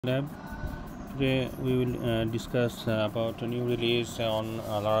Lab. Today we will discuss about a new release on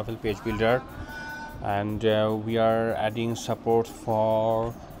Laravel Page Builder, and we are adding support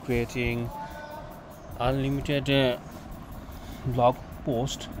for creating unlimited blog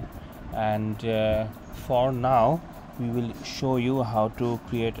post. And for now we will show you how to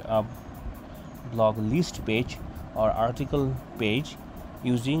create a blog list page or article page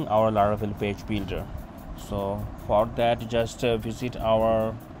using our Laravel Page Builder. So for that, just visit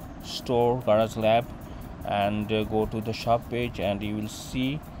our store Garage Lab and go to the shop page, and you will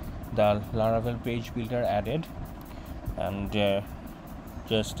see the Laravel Page Builder added, and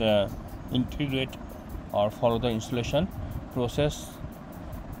just integrate or follow the installation process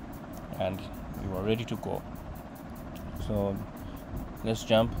and you are ready to go. So let's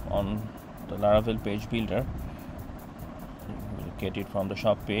jump on the Laravel Page Builder. We'll get it from the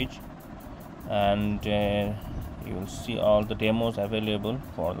shop page, and you will see all the demos available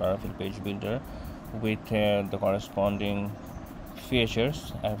for Laravel Page Builder with the corresponding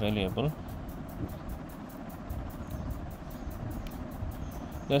features available.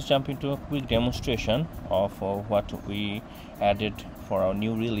 Let's jump into a quick demonstration of what we added for our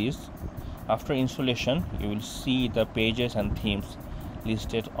new release. After installation, you will see the pages and themes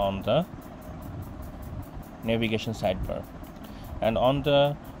listed on the navigation sidebar, and on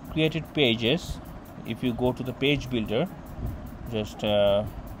the created pages, if you go to the page builder, just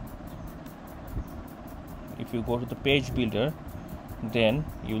if you go to the page builder, then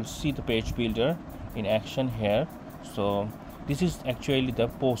you will see the page builder in action here. So this is actually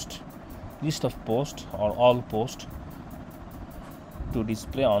the list of posts or all posts to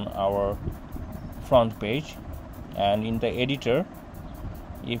display on our front page. And in the editor,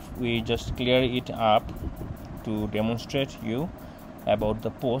 if we just clear it up to demonstrate you about the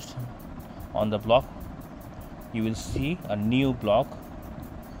post on the block, you will see a new block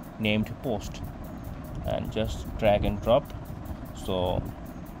named post, and just drag and drop. So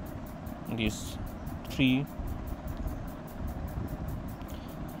this 3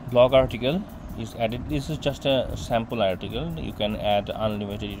 blog article is added. This is just a sample article. You can add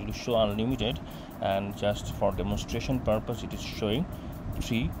unlimited, it will show unlimited, and just for demonstration purpose it is showing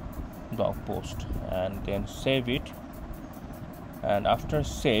 3 blog posts. And then save it, and after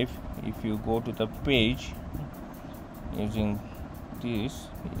save, if you go to the page using this,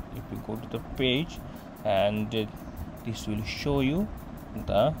 if you go to the page, and this will show you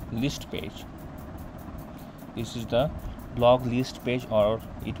the list page. This is the blog list page, or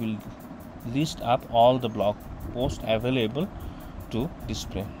it will list up all the blog posts available to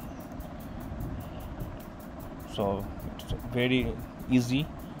display. So it's very easy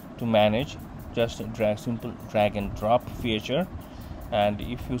to manage, just simple drag and drop feature. And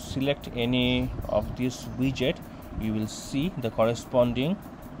if you select any of this widget, you will see the corresponding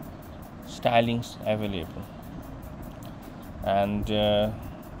stylings available. And to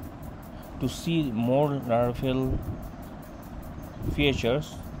see more Laravel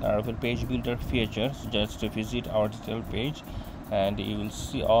features, Laravel Page Builder features, just visit our detail page, and you will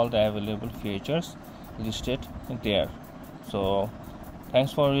see all the available features listed there. So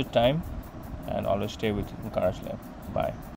thanks for your time, and always stay with Garage Lab. Bye.